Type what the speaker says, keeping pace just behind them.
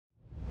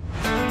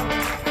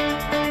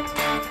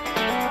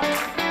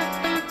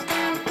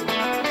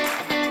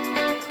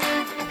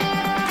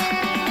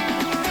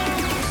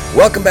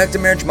Welcome back to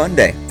Marriage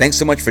Monday. Thanks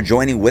so much for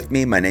joining with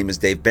me. My name is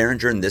Dave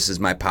Barringer, and this is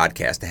my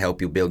podcast to help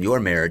you build your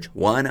marriage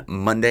one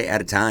Monday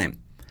at a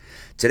time.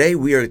 Today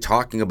we are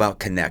talking about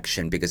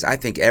connection because I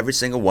think every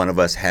single one of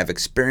us have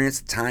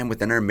experienced time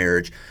within our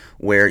marriage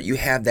where you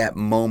have that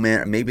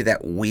moment, or maybe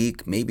that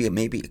week, maybe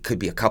it could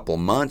be a couple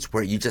months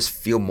where you just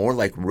feel more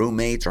like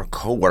roommates or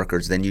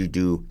coworkers than you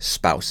do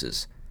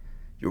spouses.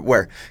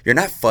 Where you're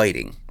not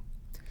fighting.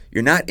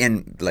 You're not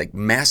in like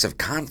massive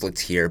conflict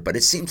here, but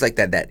it seems like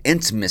that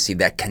intimacy,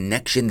 that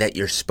connection that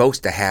you're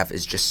supposed to have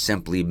is just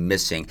simply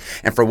missing.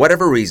 And for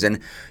whatever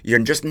reason, you're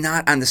just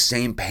not on the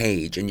same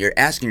page and you're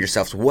asking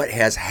yourselves, what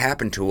has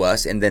happened to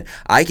us? And then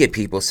I get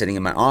people sitting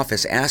in my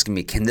office asking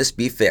me, can this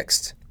be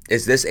fixed?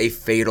 Is this a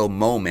fatal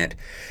moment?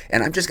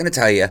 And I'm just going to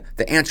tell you,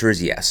 the answer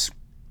is yes.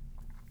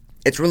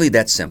 It's really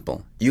that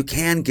simple. You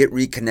can get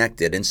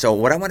reconnected. And so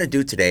what I want to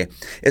do today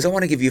is I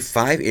want to give you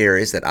 5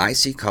 areas that I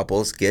see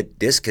couples get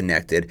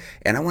disconnected.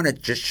 And I want to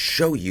just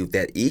show you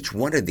that each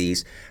one of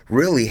these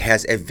really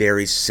has a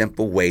very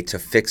simple way to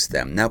fix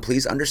them. Now,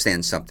 please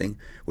understand something.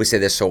 We say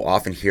this so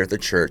often here at the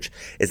church,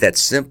 is that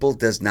simple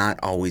does not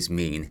always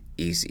mean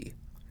easy.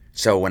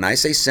 So when I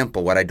say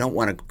simple, what I don't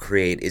want to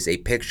create is a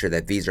picture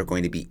that these are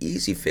going to be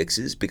easy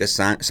fixes, because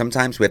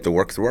sometimes we have to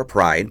work through our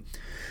pride.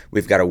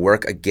 We've got to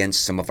work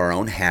against some of our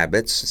own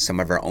habits, some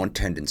of our own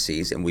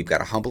tendencies, and we've got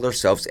to humble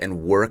ourselves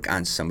and work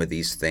on some of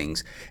these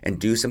things and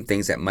do some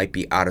things that might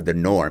be out of the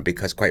norm,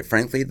 because quite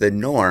frankly, the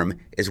norm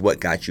is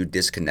what got you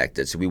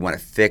disconnected. So we want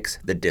to fix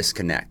the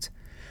disconnect.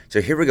 So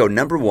here we go.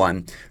 Number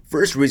 1,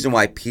 first reason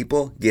why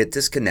people get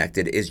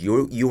disconnected is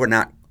you are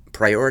not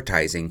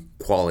prioritizing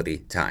quality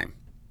time.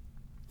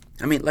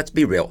 I mean, let's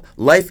be real.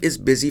 Life is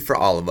busy for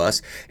all of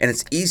us, and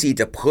it's easy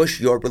to push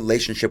your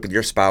relationship with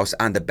your spouse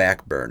on the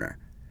back burner.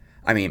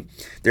 I mean,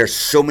 there's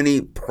so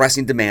many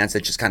pressing demands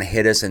that just kind of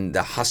hit us in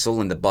the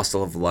hustle and the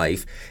bustle of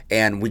life,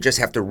 and we just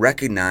have to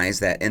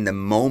recognize that in the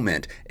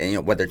moment,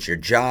 and, whether it's your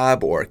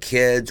job or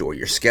kids or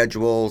your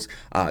schedules,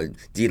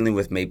 dealing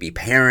with maybe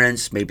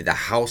parents, maybe the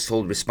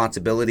household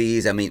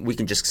responsibilities. I mean, we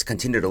can just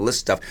continue to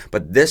list stuff,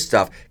 but this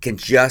stuff can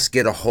just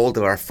get a hold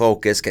of our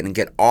focus, can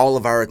get all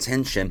of our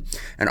attention,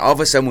 and all of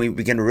a sudden we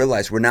begin to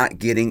realize we're not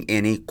getting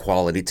any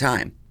quality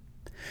time.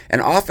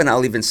 And often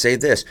I'll even say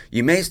this,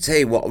 you may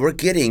say, well, we're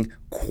getting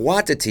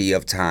quantity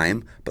of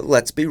time, but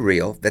let's be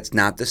real, that's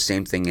not the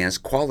same thing as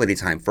quality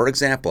time. For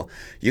example,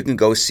 you can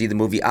go see the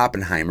movie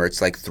Oppenheimer,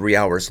 it's like 3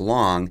 hours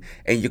long,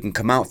 and you can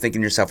come out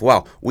thinking to yourself,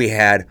 wow, we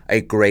had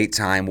a great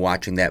time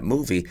watching that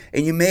movie.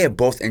 And you may have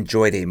both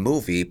enjoyed a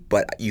movie,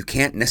 but you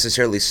can't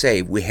necessarily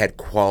say we had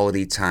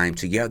quality time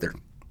together.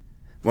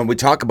 When we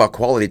talk about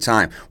quality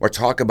time, we're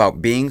talking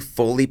about being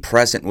fully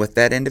present with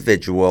that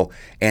individual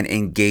and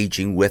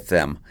engaging with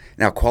them.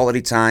 Now,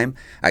 quality time,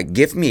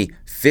 give me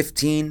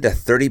 15 to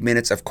 30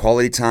 minutes of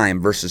quality time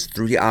versus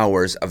 3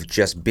 hours of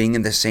just being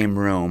in the same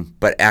room,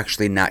 but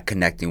actually not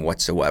connecting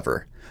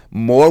whatsoever.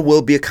 More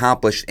will be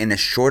accomplished in a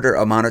shorter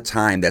amount of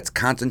time that's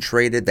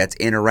concentrated, that's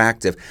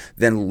interactive,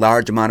 than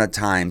large amount of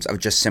times of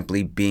just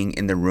simply being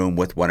in the room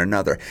with one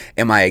another.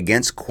 Am I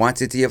against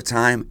quantity of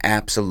time?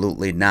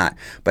 Absolutely not.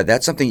 But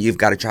that's something you've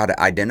got to try to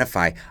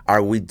identify.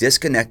 Are we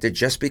disconnected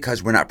just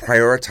because we're not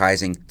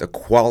prioritizing the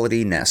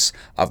qualityness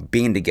of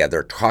being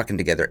together, talking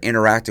together,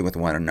 interacting with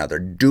one another,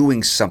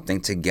 doing something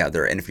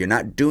together? And if you're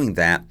not doing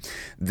that,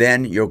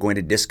 then you're going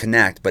to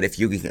disconnect. But if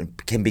you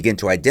can begin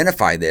to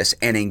identify this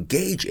and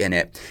engage in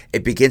it,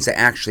 it begins to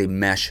actually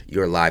mesh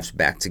your lives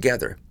back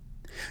together.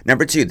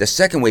 Number 2, the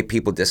second way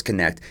people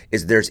disconnect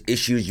is there's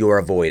issues you're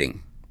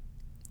avoiding.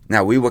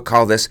 Now, we would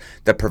call this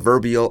the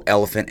proverbial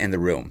elephant in the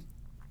room.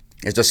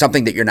 Is there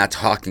something that you're not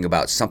talking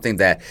about, something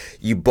that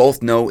you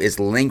both know is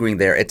lingering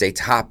there? It's a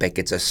topic,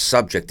 it's a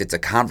subject, it's a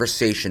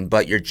conversation,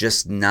 but you're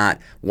just not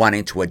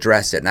wanting to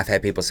address it. And I've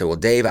had people say, well,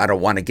 Dave, I don't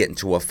want to get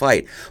into a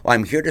fight. Well,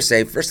 I'm here to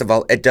say, first of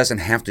all, it doesn't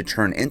have to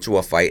turn into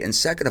a fight. And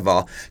second of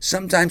all,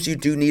 sometimes you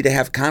do need to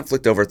have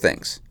conflict over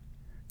things.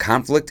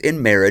 Conflict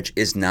in marriage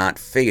is not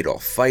fatal.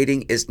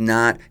 Fighting is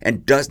not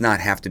and does not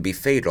have to be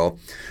fatal,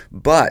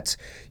 but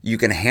you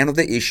can handle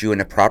the issue in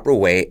a proper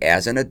way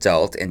as an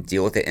adult and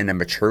deal with it in a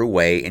mature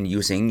way in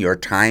using your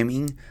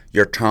timing,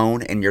 your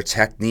tone, and your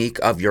technique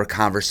of your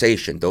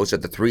conversation. Those are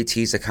the 3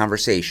 T's of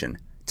conversation.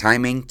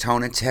 Timing,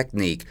 tone, and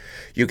technique.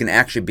 You can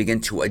actually begin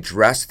to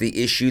address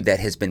the issue that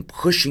has been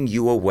pushing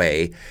you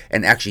away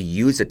and actually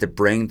use it to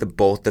bring the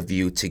both of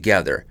you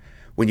together.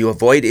 When you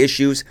avoid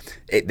issues,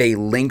 they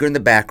linger in the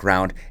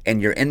background and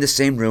you're in the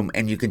same room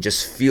and you can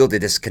just feel the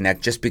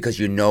disconnect just because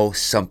you know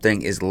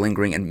something is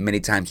lingering, and many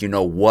times you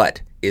know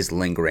what is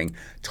lingering.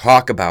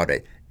 Talk about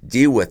it.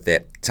 Deal with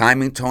it.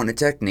 Timing, tone, and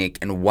technique,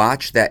 and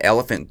watch that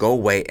elephant go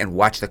away and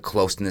watch the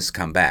closeness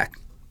come back.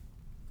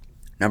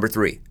 Number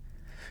 3,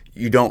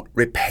 you don't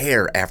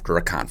repair after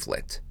a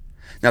conflict.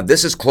 Now,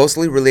 this is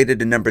closely related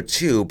to number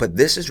 2, but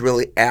this is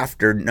really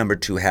after number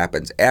 2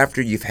 happens.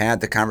 After you've had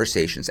the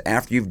conversations,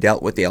 after you've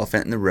dealt with the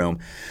elephant in the room,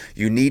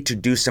 you need to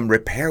do some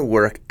repair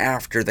work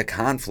after the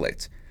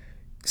conflict.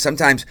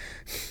 sometimes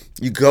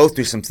you go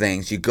through some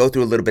things, you go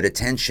through a little bit of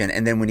tension,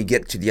 and then when you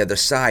get to the other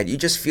side, you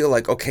just feel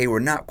like, okay, we're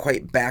not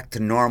quite back to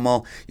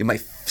normal. You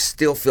might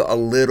still feel a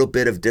little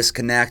bit of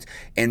disconnect,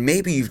 and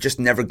maybe you've just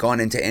never gone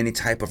into any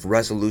type of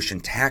resolution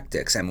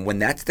tactics. And when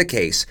that's the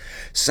case,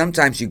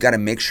 sometimes you got to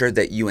make sure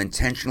that you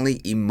intentionally,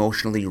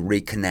 emotionally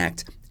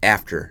reconnect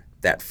after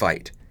that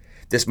fight.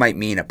 This might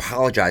mean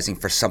apologizing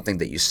for something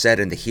that you said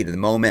in the heat of the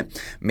moment.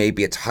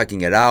 Maybe it's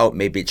hugging it out.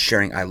 Maybe it's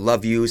sharing I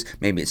love yous.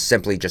 Maybe it's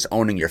simply just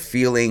owning your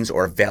feelings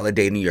or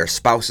validating your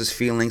spouse's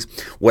feelings.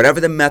 Whatever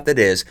the method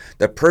is,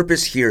 the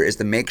purpose here is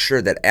to make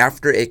sure that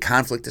after a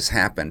conflict has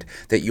happened,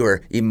 that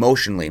you're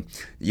emotionally,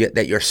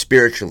 that you're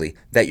spiritually,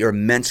 that you're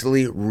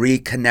mentally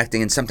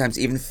reconnecting, and sometimes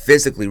even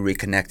physically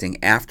reconnecting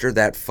after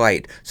that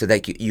fight so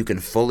that you can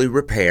fully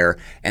repair,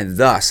 and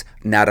thus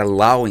not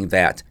allowing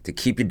that to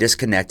keep you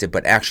disconnected,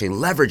 but actually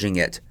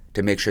leveraging it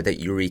to make sure that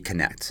you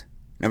reconnect.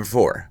 Number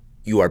 4,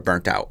 you are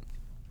burnt out.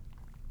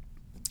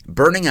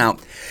 Burning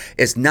out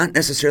is not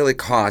necessarily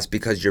caused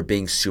because you're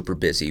being super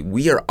busy.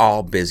 We are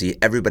all busy.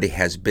 Everybody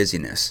has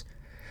busyness.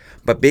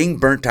 But being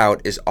burnt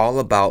out is all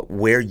about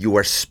where you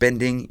are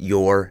spending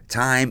your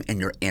time and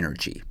your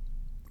energy.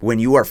 When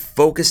you are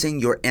focusing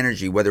your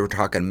energy, whether we're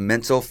talking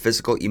mental,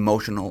 physical,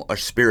 emotional, or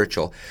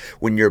spiritual,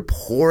 when you're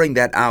pouring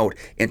that out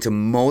into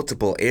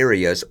multiple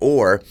areas,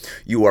 or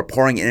you are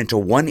pouring it into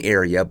one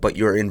area, but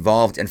you're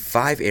involved in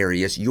 5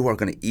 areas, you are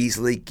going to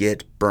easily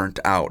get burnt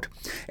out.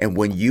 And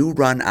when you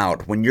run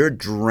out, when you're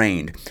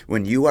drained,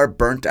 when you are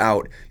burnt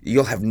out,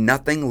 you'll have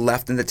nothing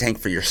left in the tank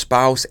for your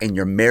spouse, and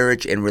your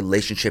marriage and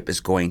relationship is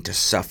going to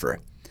suffer.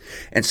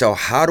 And so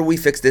how do we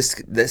fix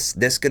this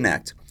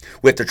disconnect?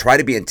 We have to try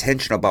to be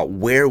intentional about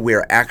where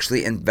we're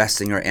actually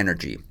investing our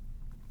energy.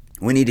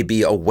 We need to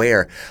be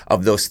aware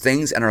of those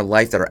things in our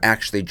life that are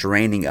actually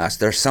draining us.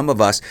 There are some of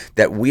us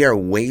that we are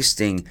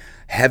wasting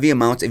heavy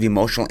amounts of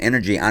emotional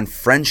energy on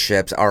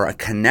friendships or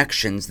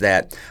connections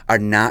that are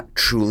not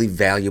truly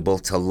valuable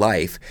to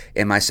life.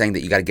 Am I saying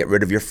that you got to get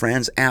rid of your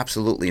friends?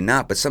 Absolutely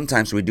not. But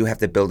sometimes we do have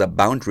to build up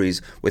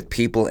boundaries with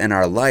people in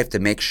our life to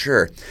make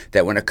sure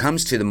that when it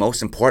comes to the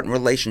most important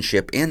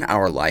relationship in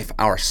our life,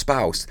 our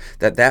spouse,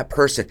 that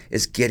person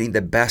is getting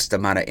the best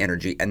amount of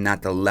energy and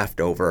not the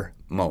leftover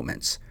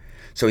moments.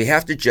 So you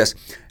have to just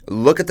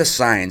look at the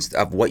signs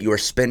of what you are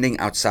spending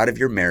outside of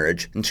your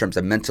marriage in terms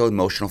of mental,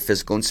 emotional,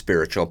 physical, and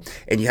spiritual,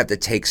 and you have to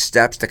take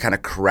steps to kind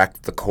of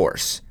correct the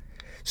course.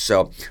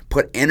 So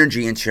put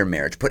energy into your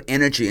marriage, put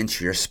energy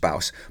into your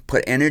spouse,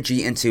 put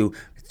energy into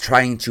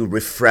trying to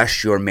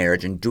refresh your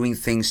marriage and doing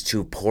things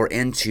to pour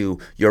into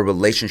your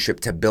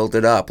relationship to build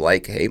it up,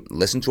 like, hey,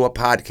 listen to a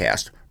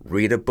podcast,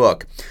 read a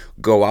book,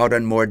 go out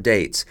on more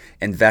dates,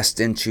 invest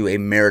into a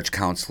marriage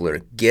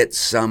counselor, get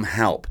some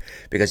help.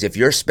 Because if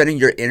you're spending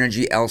your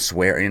energy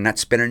elsewhere and you're not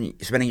spending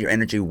your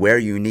energy where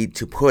you need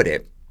to put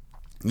it,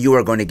 you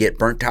are going to get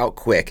burnt out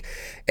quick.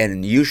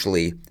 And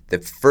usually the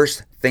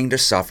first thing to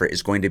suffer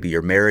is going to be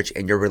your marriage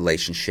and your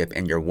relationship,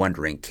 and you're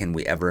wondering, can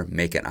we ever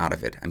make it out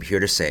of it? I'm here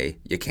to say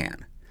you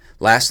can.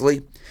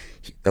 Lastly,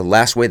 the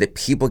last way that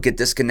people get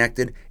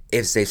disconnected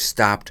is they've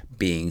stopped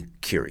being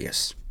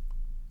curious.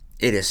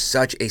 It is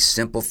such a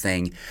simple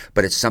thing,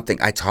 but it's something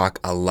I talk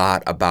a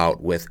lot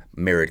about with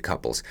married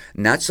couples.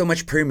 Not so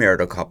much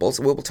premarital couples.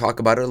 We'll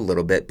talk about it a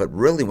little bit, but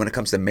really when it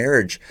comes to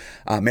marriages,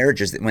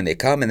 when they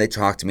come and they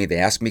talk to me, they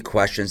ask me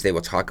questions, they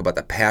will talk about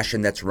the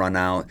passion that's run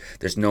out,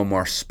 there's no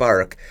more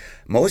spark.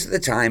 Most of the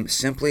time,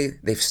 simply,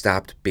 they've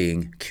stopped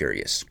being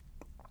curious.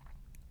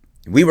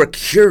 We were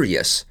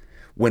curious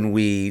when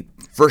we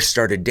first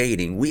started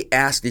dating. We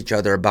asked each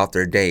other about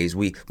their days.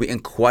 We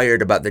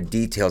inquired about the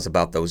details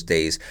about those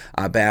days.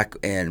 Back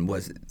in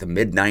was the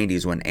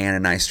mid-90s when Ann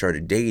and I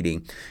started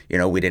dating,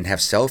 we didn't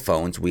have cell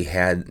phones. We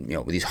had,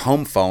 these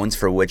home phones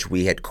for which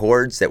we had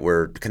cords that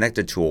were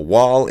connected to a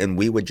wall, and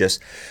we would just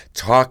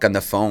talk on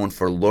the phone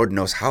for Lord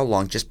knows how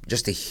long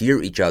just to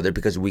hear each other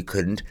because we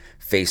couldn't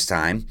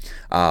FaceTime.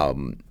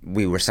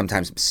 We were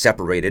sometimes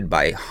separated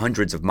by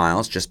hundreds of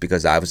miles just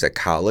because I was at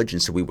college,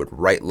 and so we would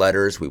write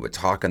letters, we would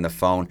talk on the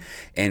phone,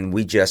 and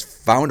we just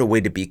found a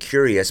way to be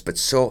curious. But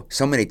so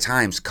many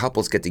times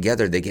couples get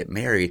together, they get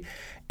married,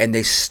 and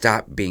they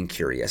stop being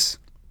curious.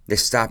 They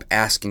stop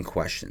asking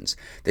questions.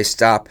 They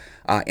stop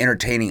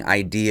entertaining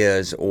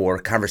ideas or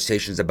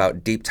conversations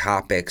about deep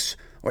topics,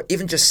 or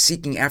even just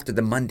seeking after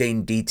the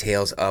mundane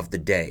details of the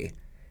day.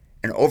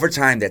 And over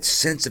time, that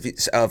sense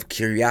of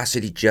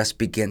curiosity just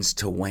begins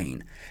to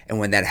wane. And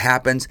when that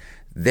happens,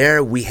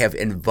 there we have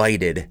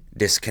invited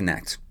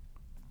disconnect.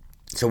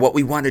 So what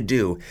we want to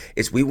do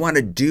is we want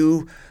to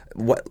do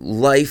what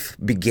life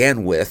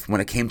began with when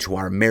it came to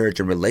our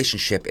marriage and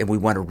relationship, and we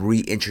want to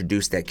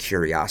reintroduce that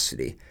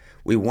curiosity.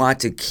 We want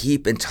to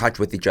keep in touch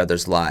with each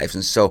other's lives.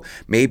 And so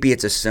maybe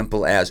it's as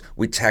simple as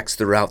we text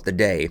throughout the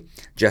day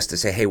just to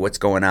say, hey, what's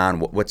going on?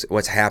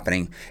 What's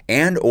happening?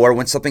 And or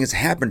when something has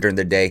happened during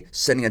the day,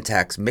 sending a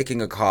text,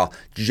 making a call,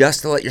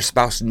 just to let your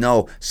spouse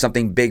know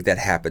something big that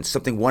happened,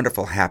 something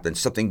wonderful happened,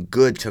 something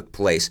good took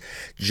place,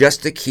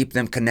 just to keep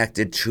them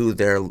connected to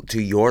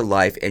your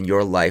life and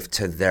your life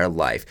to their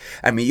life.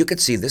 I mean, you can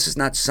see this is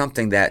not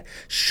something that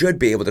should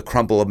be able to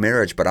crumble a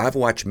marriage, but I've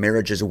watched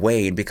marriages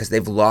wane because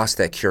they've lost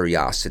that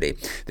curiosity.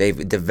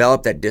 They've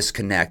developed that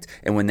disconnect,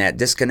 and when that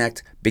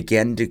disconnect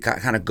began to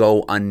kind of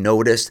go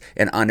unnoticed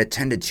and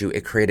unattended to,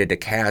 it created a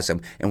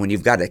chasm, and when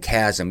you've got a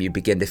chasm, you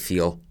begin to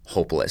feel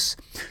hopeless.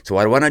 So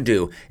what I want to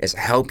do is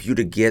help you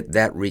to get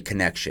that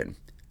reconnection.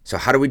 So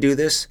how do we do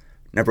this?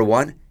 Number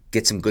one,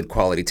 get some good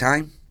quality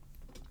time.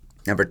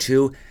 Number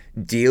two,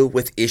 deal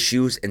with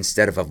issues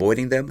instead of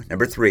avoiding them.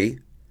 Number three,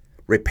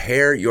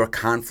 repair your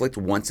conflict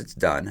once it's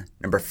done.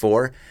 Number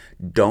four,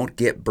 don't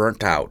get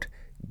burnt out.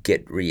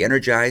 Get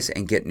re-energized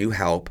and get new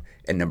help.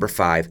 And number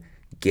five,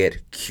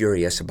 get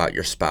curious about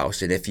your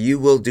spouse. And if you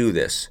will do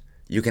this,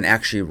 you can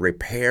actually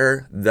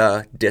repair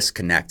the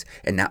disconnect,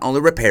 and not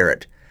only repair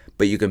it,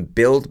 but you can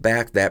build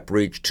back that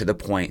breach to the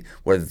point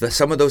where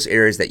some of those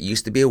areas that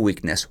used to be a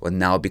weakness will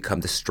now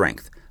become the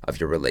strength of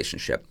your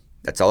relationship.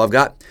 That's all I've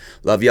got.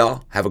 Love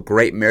y'all. Have a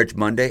great Marriage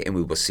Monday, and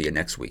we will see you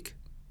next week.